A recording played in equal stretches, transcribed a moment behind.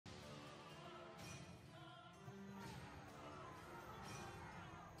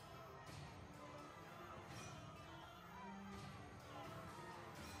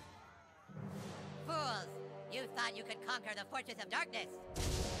thought you could conquer the Fortress of Darkness.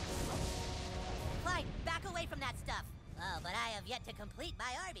 Clyde, back away from that stuff. Oh, but I have yet to complete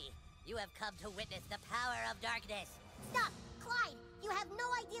my army. You have come to witness the power of darkness. Stop! Clyde, you have no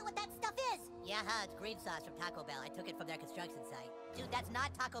idea what that stuff is! Yeah, it's green sauce from Taco Bell. I took it from their construction site. Dude, that's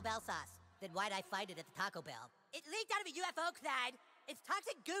not Taco Bell sauce. Then why'd I find it at the Taco Bell? It leaked out of a UFO, Clyde. It's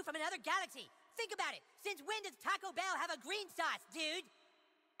toxic goo from another galaxy. Think about it. Since when does Taco Bell have a green sauce, dude?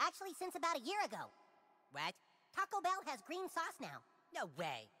 Actually, since about a year ago. What? Taco Bell has green sauce now. No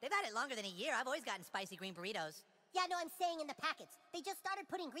way. They've had it longer than a year. I've always gotten spicy green burritos. Yeah, no, I'm saying in the packets. They just started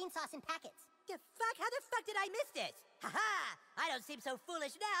putting green sauce in packets. The fuck? How the fuck did I miss this? Haha! I don't seem so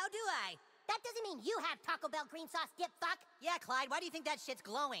foolish now, do I? That doesn't mean you have Taco Bell green sauce, dip fuck. Yeah, Clyde, why do you think that shit's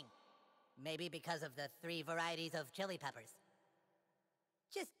glowing? Maybe because of the 3 varieties of chili peppers.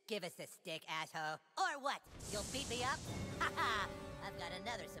 Just give us the stick, asshole. Or what? You'll beat me up? Haha! I've got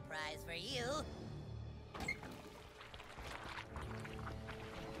another surprise for you.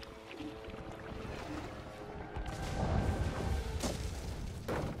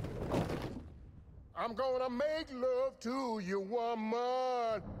 I'm gonna make love to you,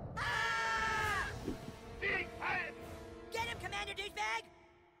 woman. Ah! Big head! Get him, Commander Douchebag!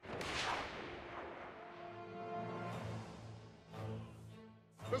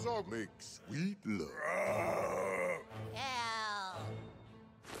 Let's all make sweet love. Hell!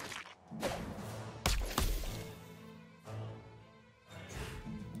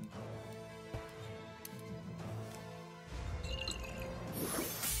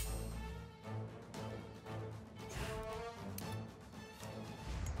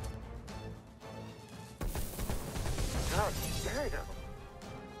 God damn!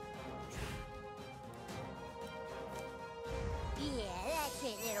 Yeah, that's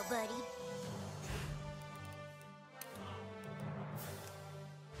it, little buddy.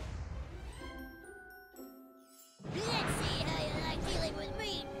 Let's see how you like dealing with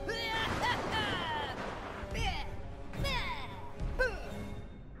me.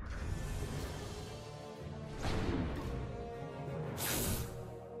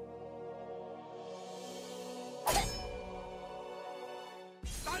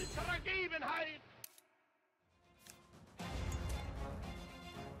 Salzere Gegebenheit!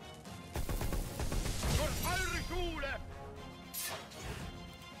 Für eure Schule!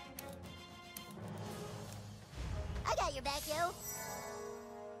 I got your back, yo.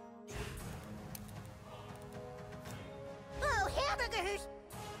 Oh, hamburgers!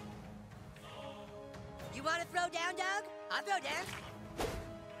 You wanna throw down, dog? I'll throw down.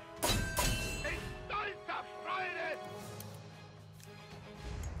 In stolzer Freude!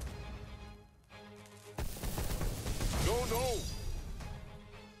 No!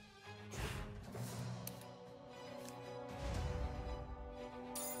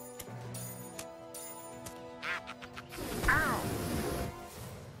 Ow!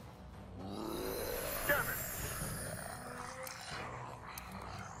 Damn it!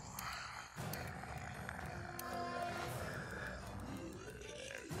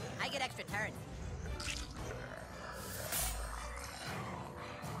 I get extra turns.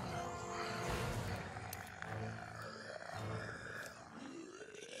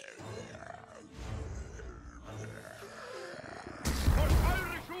 Für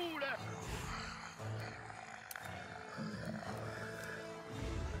eure Schule!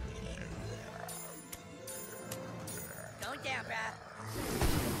 Going down, bruh.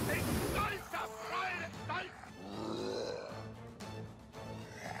 In stolzer Freude! Stolz!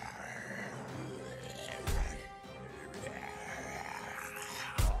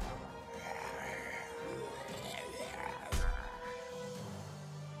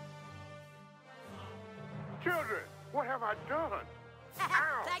 Children, what have I done?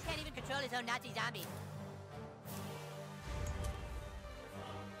 Ow! Clyde can't even control his own Nazi zombies.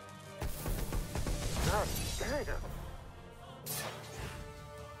 God damn!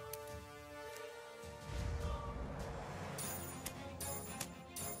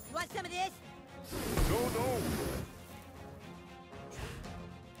 You want some of this? No!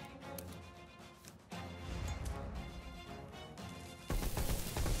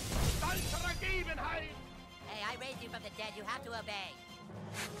 Salzere Gegebenheit! Hey, I raised you from the dead. You have to obey.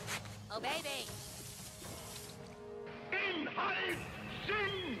 Obey me. Inhalt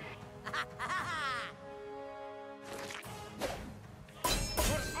Sinn!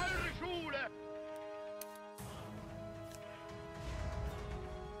 Für eure Schule!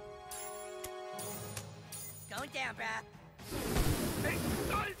 Going down, bruh. In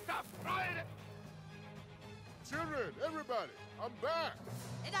stolzer Freude! Children, everybody, I'm back!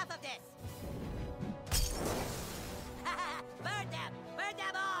 Enough of this. Burn them! Burn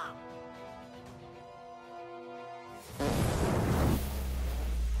them all!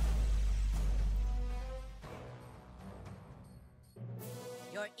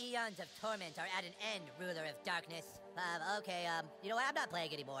 Your eons of torment are at an end, ruler of darkness. Okay, you know what? I'm not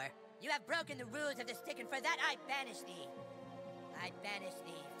playing anymore. You have broken the rules of the stick, and for that I banish thee. I banish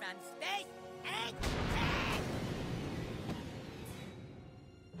thee from space and time!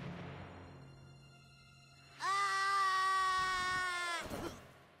 Ah!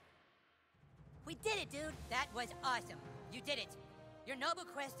 We did it, dude! That was awesome. You did it. Your noble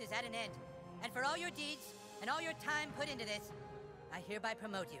quest is at an end. And for all your deeds and all your time put into this, I hereby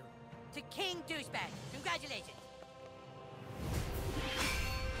promote you to King Douchebag. Congratulations.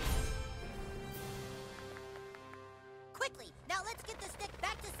 Quickly, now let's get the stick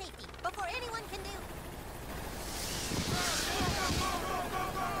back to safety before anyone can do...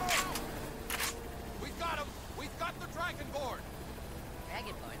 We've got him! We've got the Dragonborn!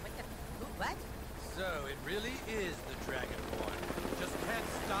 Dragonborn? What the... What? So, it really is the Dragonborn. Just can't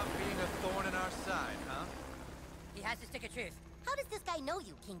stop being a thorn in our side, huh? He has the stick of truth. How does this guy know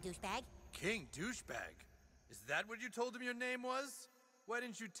you, King Douchebag? King Douchebag? Is that what you told him your name was? Why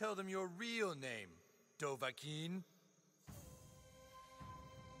didn't you tell them your real name, Dovahkiin?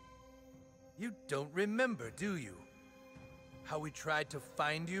 You don't remember, do you? How we tried to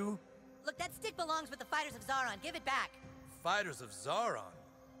find you? Look, that stick belongs with the fighters of Zaron. Give it back. Fighters of Zaron?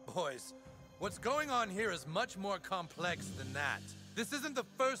 Boys, what's going on here is much more complex than that. This isn't the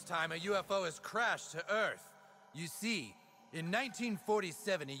first time a UFO has crashed to Earth. You see, in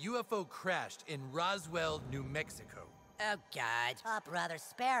 1947, a UFO crashed in Roswell, New Mexico. Oh, God. Oh, brother,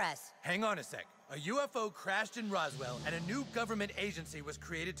 spare us. Hang on a sec. A UFO crashed in Roswell, and a new government agency was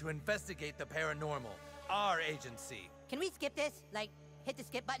created to investigate the paranormal. Our agency. Can we skip this? Like, hit the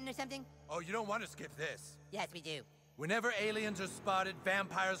skip button or something? Oh, you don't want to skip this. Yes, we do. Whenever aliens are spotted,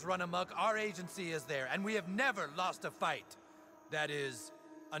 vampires run amok, our agency is there, and we have never lost a fight. That is,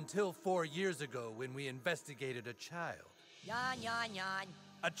 until 4 years ago when we investigated a child. Yawn, yawn, yawn.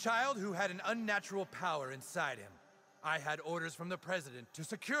 A child who had an unnatural power inside him. I had orders from the president to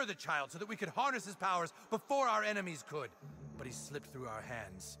secure the child so that we could harness his powers before our enemies could. But he slipped through our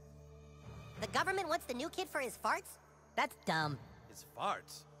hands. The government wants the new kid for his farts? That's dumb. His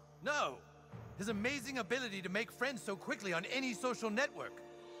farts? No! His amazing ability to make friends so quickly on any social network.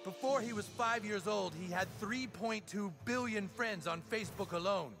 Before he was 5 years old, he had 3.2 billion friends on Facebook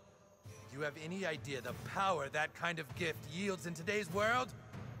alone. Do you have any idea the power that kind of gift yields in today's world?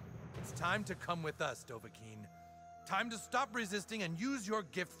 It's time to come with us, Dovahkiin. Time to stop resisting and use your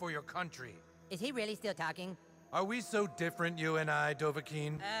gift for your country. Is he really still talking? Are we so different, you and I,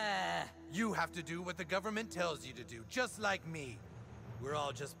 Dovahkiin? You have to do what the government tells you to do, just like me. We're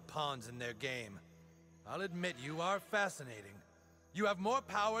all just pawns in their game. I'll admit you are fascinating. You have more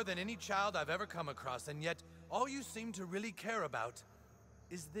power than any child I've ever come across, and yet all you seem to really care about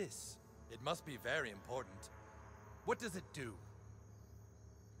is this. It must be very important. What does it do?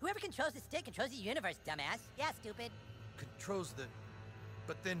 Whoever controls the stick controls the universe, dumbass. Yeah, stupid. Controls the...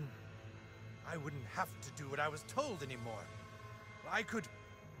 But then... I wouldn't have to do what I was told anymore. I could...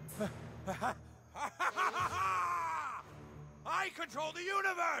 I control the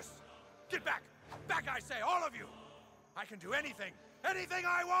universe! Get back! Back, I say, all of you! I can do anything! Anything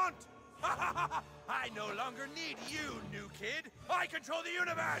I want! I no longer need you, new kid! I control the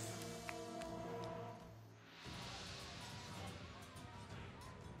universe!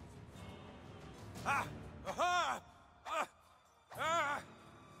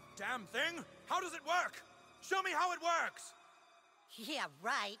 Damn thing! How does it work? Show me how it works! Yeah,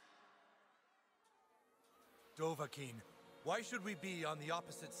 right. Dovahkiin, why should we be on the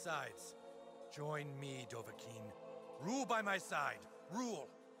opposite sides? Join me, Dovahkiin. Rule by my side. Rule.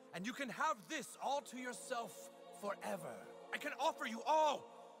 And you can have this all to yourself forever. I can offer you all.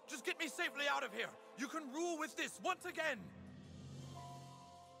 Just get me safely out of here. You can rule with this once again.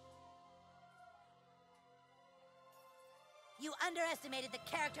 You underestimated the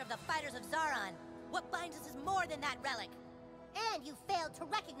character of the fighters of Zaron. What binds us is more than that relic. And you failed to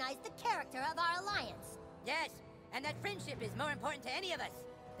recognize the character of our alliance. Yes, and that friendship is more important to any of us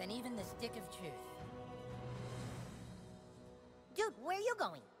than even the stick of truth. Dude, where are you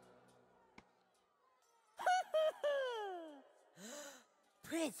going?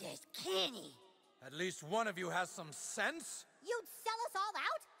 Princess Kenny! At least one of you has some sense? You'd sell us all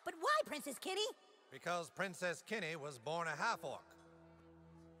out? But why, Princess Kenny? Because Princess Kenny was born a half-orc,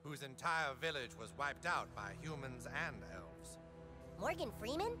 whose entire village was wiped out by humans and elves. Morgan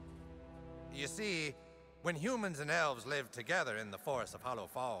Freeman? You see, when humans and elves lived together in the forest of Hollow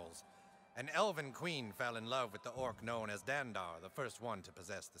Falls, an elven queen fell in love with the orc known as Dandar, the first one to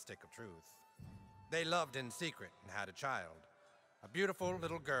possess the Stick of Truth. They loved in secret and had a child. A beautiful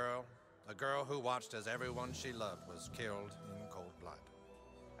little girl, a girl who watched as everyone she loved was killed in cold blood.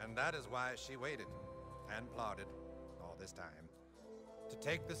 And that is why she waited and plotted all this time to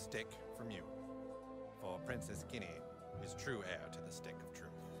take the stick from you. For Princess Guinea is true heir to the stick of truth.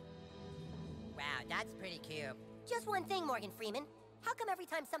 Wow, that's pretty cute. Just one thing, Morgan Freeman. How come every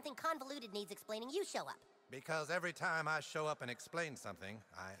time something convoluted needs explaining, you show up? Because every time I show up and explain something,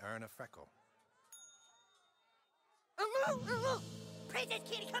 I earn a freckle. Princess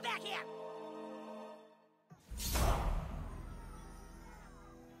Kitty, come back here!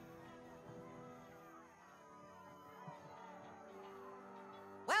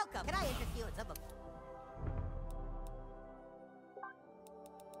 Welcome! Can I interest you in some of...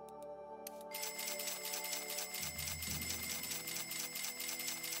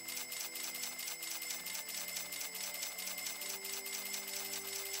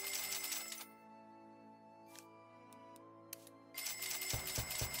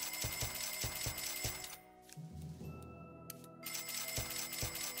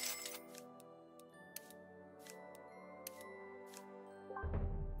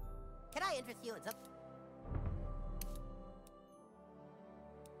 Can I interest you in some...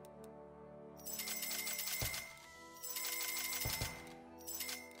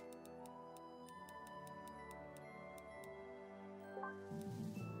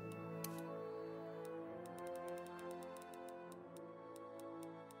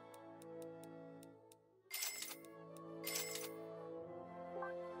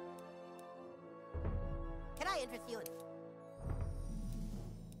 Can I interest you in...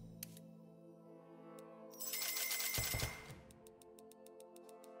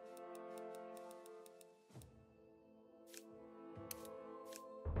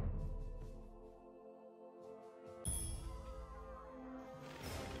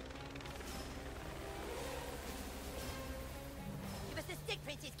 Give us the stick,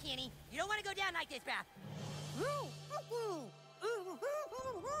 Princess Kenny. You don't want to go down like this, bruh.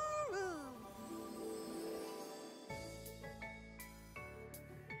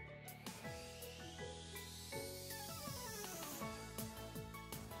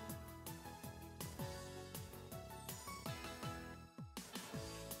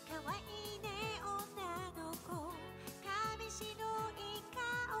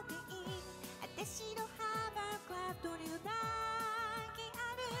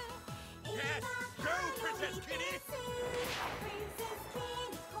 Yes! Go, Princess Kitty!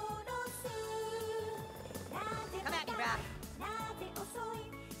 Come at me, bruh.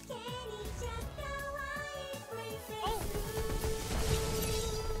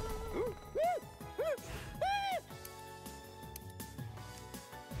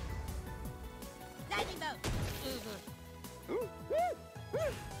 Lightning bolt.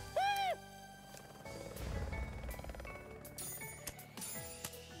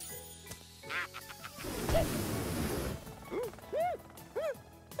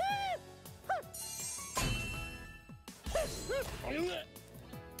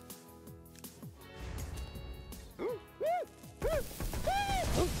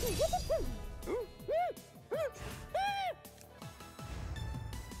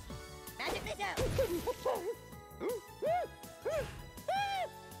 Magic missile.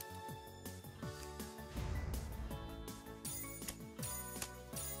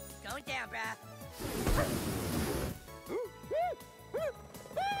 Going down, bruh.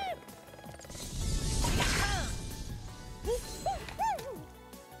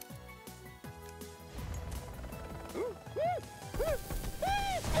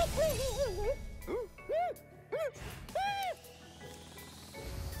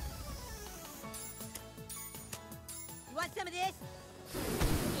 You want some of this?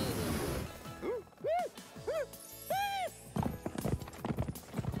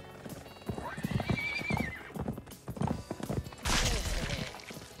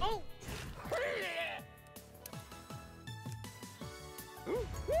 Oh!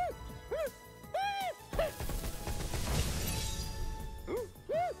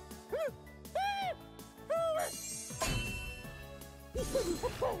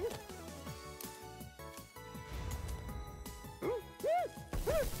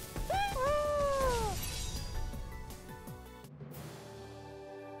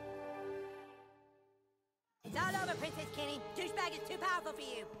 It's all over, Princess Kenny. Douchebag is too powerful for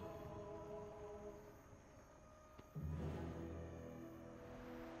you.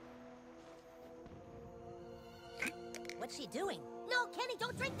 What's she doing? No, Kenny,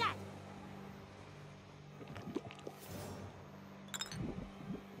 don't drink that!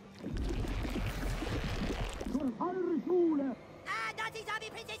 Ah, Nazi zombie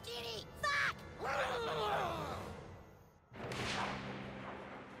Princess Kenny! Fuck!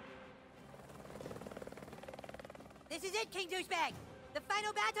 This is it, King Douchebag! The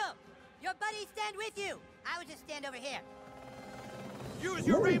final battle! Your buddies stand with you! I would just stand over here. Use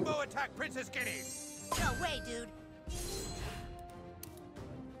your rainbow attack, Princess Guinea! No way, dude.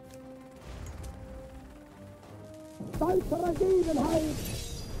 Zeit zur Ergebenheit!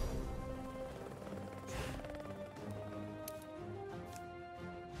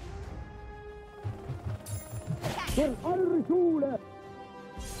 Für eure Schule!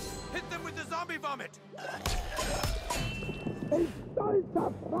 Hit them with the zombie vomit! In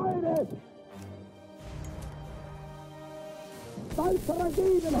stolzer Freude! Zeit zur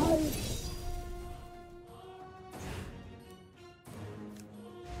Ergebenheit!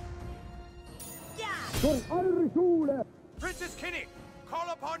 Für eure Schule! Princess Guinea, call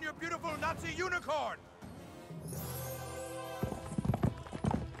upon your beautiful Nazi unicorn!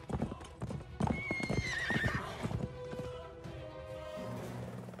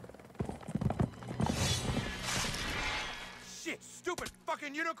 Shit, stupid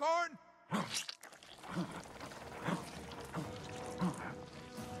fucking unicorn!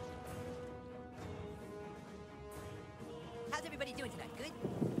 How's everybody doing tonight? Good?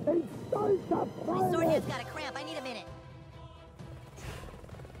 In stolzer My sword Freude! hand's got a cramp. I need a minute.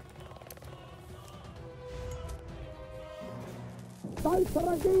 Zeit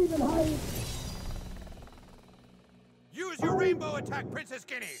zur Ergebenheit! Use your rainbow attack, Princess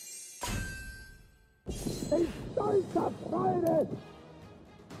Guinea! In stolzer Freude!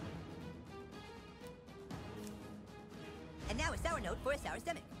 And now a sour note for a sour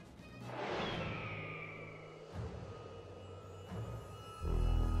stomach.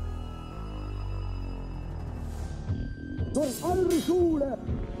 Für eure Schule!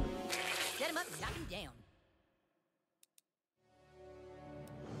 Set him up and knock him down.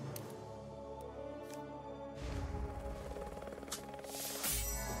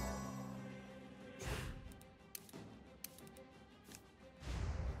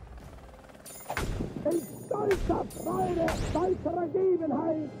 In stolzer Freude! Zeit zur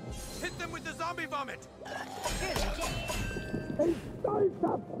Ergebenheit! Hit them with the zombie vomit! You're legit. In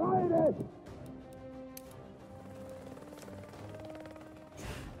stolzer Freude!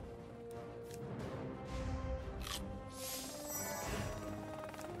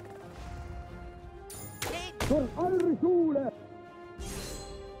 Hey, Für eure Schule!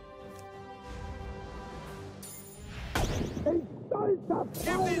 In stolzer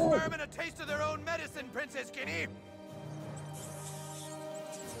Give these Freude! vermin a taste of their own medicine, Princess Guinea!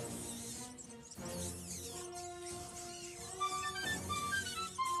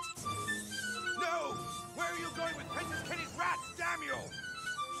 No! Where are you going with Princess Guinea's rats, damn you!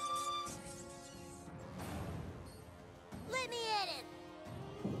 Let me at him!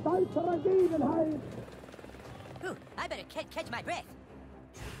 Zeit zur Ergebenheit! whew, I better catch my breath.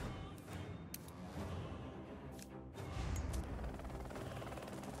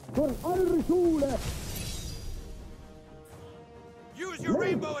 Für eure Schule! Use your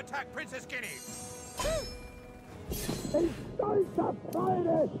rainbow attack, Princess Guinea! In stolzer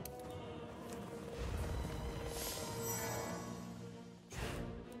Freude!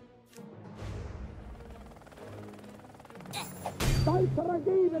 Zeit zur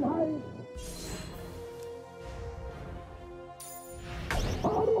Ergebenheit!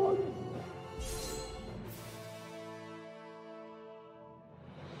 Warum?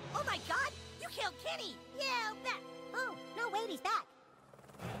 Oh my god! You killed Kenny! Yeah, back! Oh, no, wait, he's back!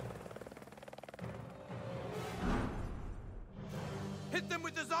 Hit them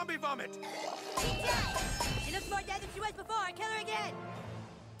with the zombie vomit! She died! She looks more dead than she was before. Kill her again!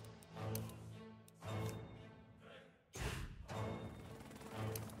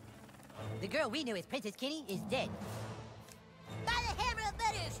 The girl we knew as Princess Kenny is dead. By the hammer of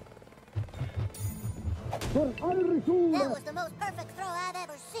butters! Für eure Schule! That was the most perfect throw I've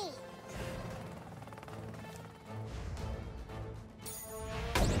ever seen!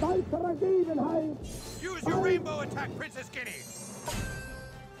 Zeit zur Ergebenheit! Use your rainbow attack, Princess Guinea!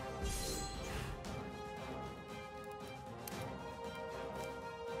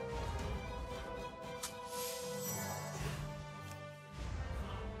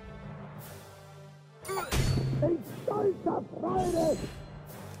 In stolzer Freude!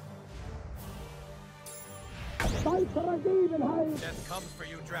 Zeit zur Ergebenheit! Death comes for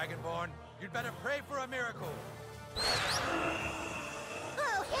you, Dragonborn. You'd better pray for a miracle.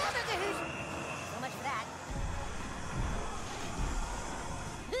 Oh, hamburgers! So much for that.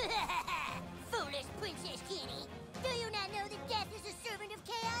 Foolish Princess Kenny! Do you not know that death is a servant of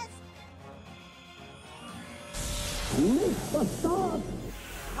chaos? Nicht verstanden!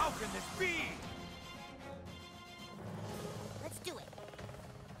 How can this be? Let's do it.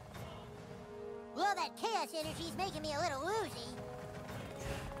 Well, that chaos energy's making me a little woozy.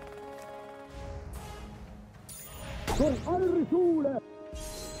 Zur eure Schule!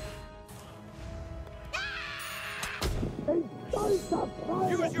 Ein stolzer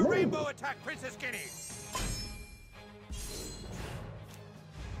Freund! Use your rainbow attack, Princess Skinny!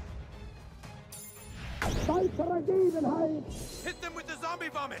 Zeit zur Ergebenheit! Hit them with the zombie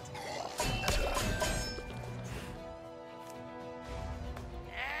vomit!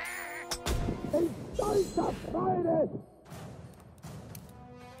 Ein stolzer Freude!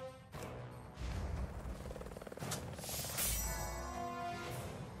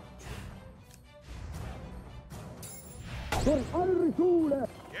 Zur eure Schule!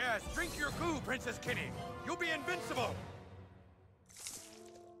 Yes, drink your goo, Princess Kitty! You'll be invincible!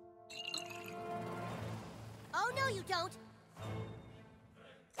 Oh, no, you don't.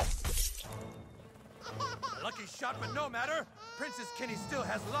 Lucky shot, but no matter. Princess Kitty still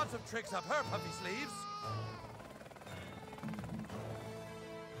has lots of tricks up her puffy sleeves.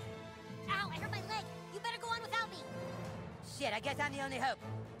 Ow, I hurt my leg. You better go on without me. Shit, I guess I'm the only hope.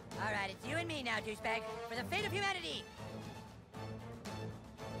 All right, it's you and me now, douchebag, for the fate of humanity.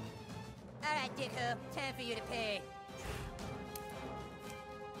 All right, Dicko, time for you to pay.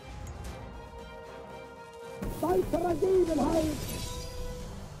 Zeit zur Ergebenheit!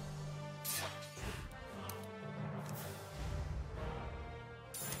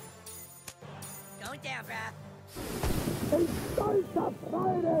 Going down, brah. Ein stolzer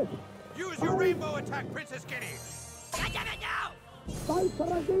Freude! Use your rainbow attack, Princess Kitty! God damn it, no! Zeit zur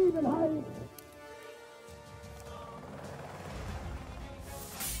Ergebenheit!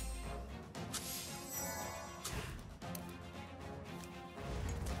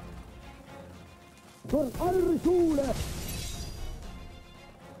 Zur eure Schule!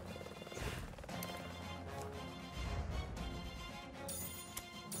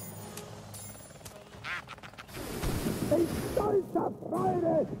 Ein stolzer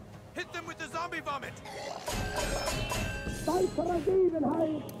Freude! Hit them with the zombie vomit! Zeit zur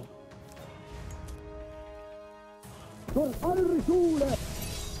Ergebenheit! Zur eure Schule!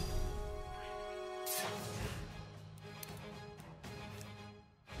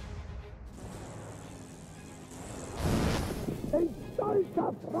 Ein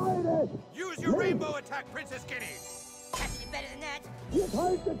stolzer Freude! Use your rainbow attack, Princess Kitty! Has to do better than that. Jetzt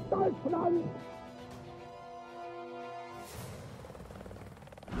haltet Deutschland!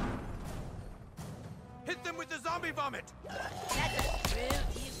 Hit them with the zombie vomit! That's a screw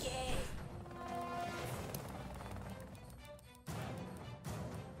you gave.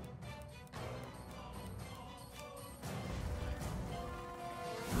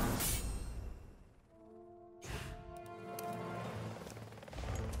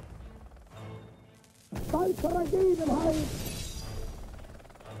 Zeit zur Ergebenheit!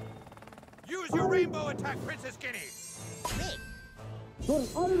 Use your rainbow attack, Princess Kitty! Zur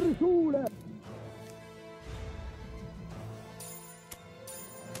eure Schule!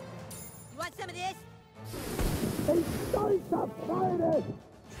 You want some of this? Ein stolzer Freude!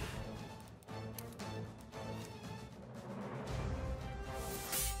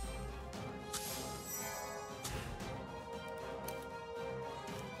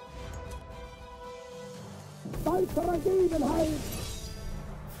 Zeit zur Ergebenheit!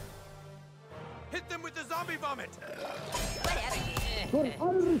 Hit them with the zombie vomit! Whatever. Zur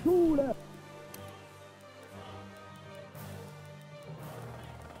eure Schule!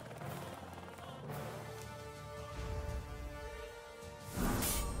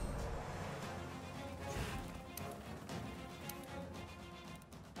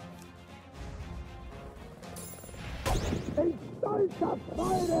 Ein stolzer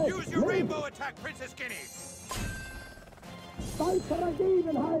Freude! Use your rainbow attack, Princess Kitty! Zeit zur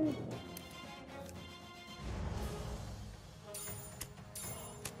Ergebenheit!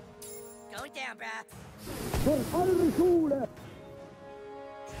 Going down, brah. Zur eure Schule!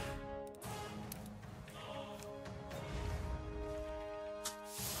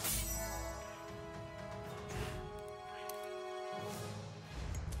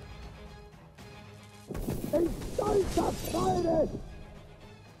 Ein stolzer Freude!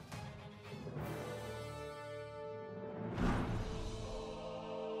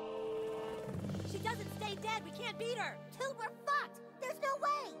 She doesn't stay dead. We can't beat her. Till we're fucked. There's no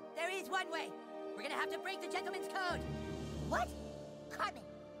way. There is one way. We're gonna have to break the gentleman's code. What? Cartman,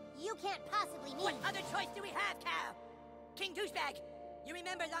 you can't possibly mean... What other choice do we have, Cal? King Douchebag, you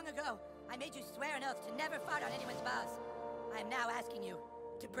remember long ago, I made you swear an oath to never fart on anyone's balls. I am now asking you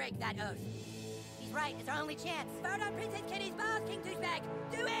to break that oath. He's right, it's our only chance. Fart on Princess Kitty's balls, King Douchebag!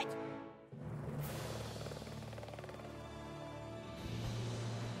 Do it!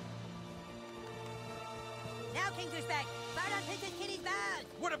 Now, King Douchebag, fart on Princess Kitty's balls!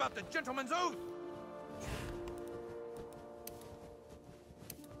 What about the gentleman's oath?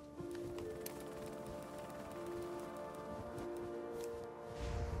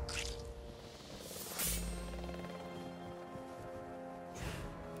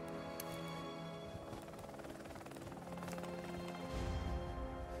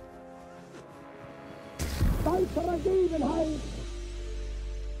 stolzer Ergebenheit.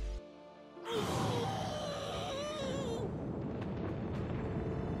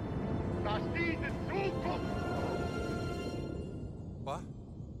 Dass diese Zukunft What?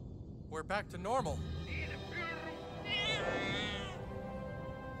 We're back to normal. ihre Führung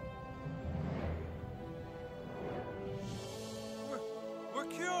We're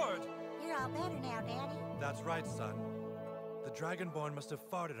cured! You're all better now, Daddy. That's right, son. The Dragonborn must have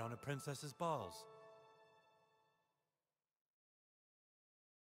farted on a princess's balls.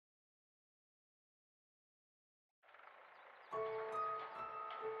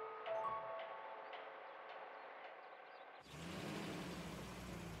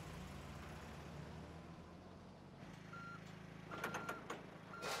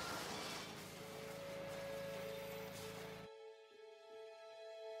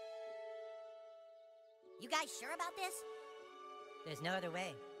 You guys sure about this? There's no other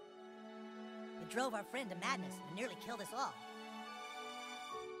way. It drove our friend to madness and nearly killed us all.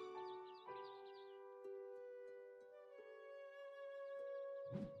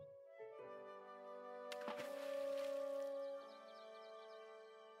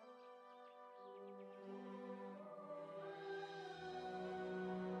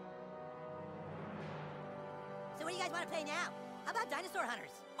 So what do you guys want to play now? How about Dinosaur Hunters?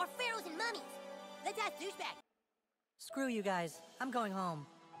 Or pharaohs and mummies? Let's ask Douchebag. Screw you guys. I'm going home.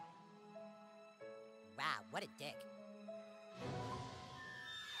 Wow, what a dick.